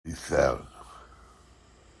Remix out.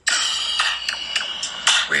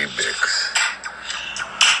 Remix.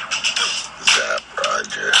 Zap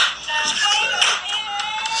Roger.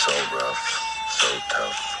 So rough, so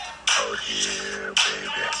tough out here,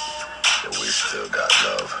 baby. And we still got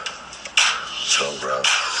love. So rough,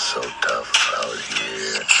 so tough out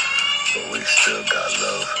here, but we still got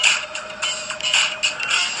love.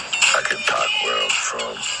 I can talk where I'm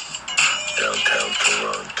from, downtown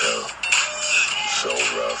Toronto. So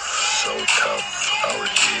rough, so tough out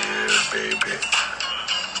here, baby.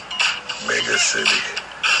 Mega city.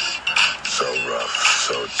 So rough,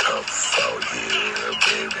 so tough out here,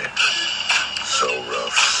 baby. So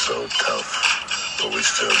rough, so tough, but we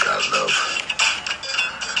still got love.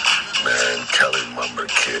 Man, Kelly Mumber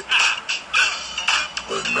Kit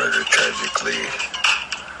was murdered tragically.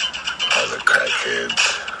 All the crackheads,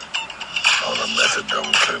 all the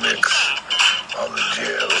methadone clinics, all the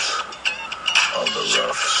jails, all the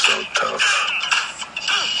rough, so tough,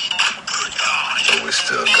 but we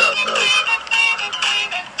still got love.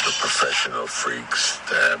 The professional freaks,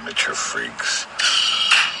 the amateur freaks,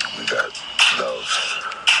 we got love.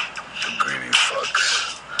 The greedy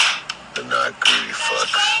fucks, the not greedy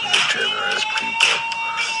fucks, the generous people,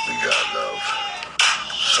 we got love.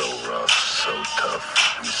 So rough, so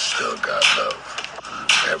tough, we still got love.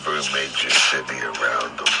 Every major city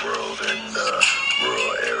around the world in the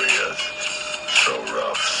rural areas, so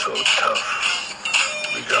rough, so tough,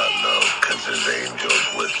 we got love, cause there's angels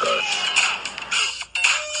with us.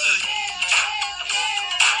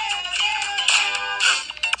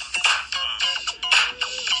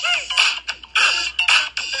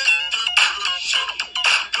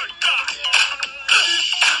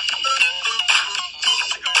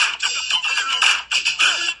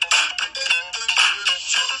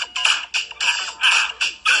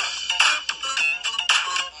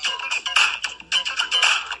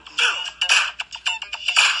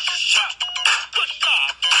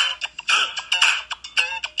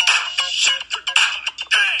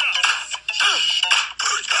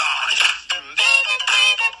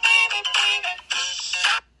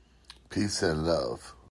 Peace and love.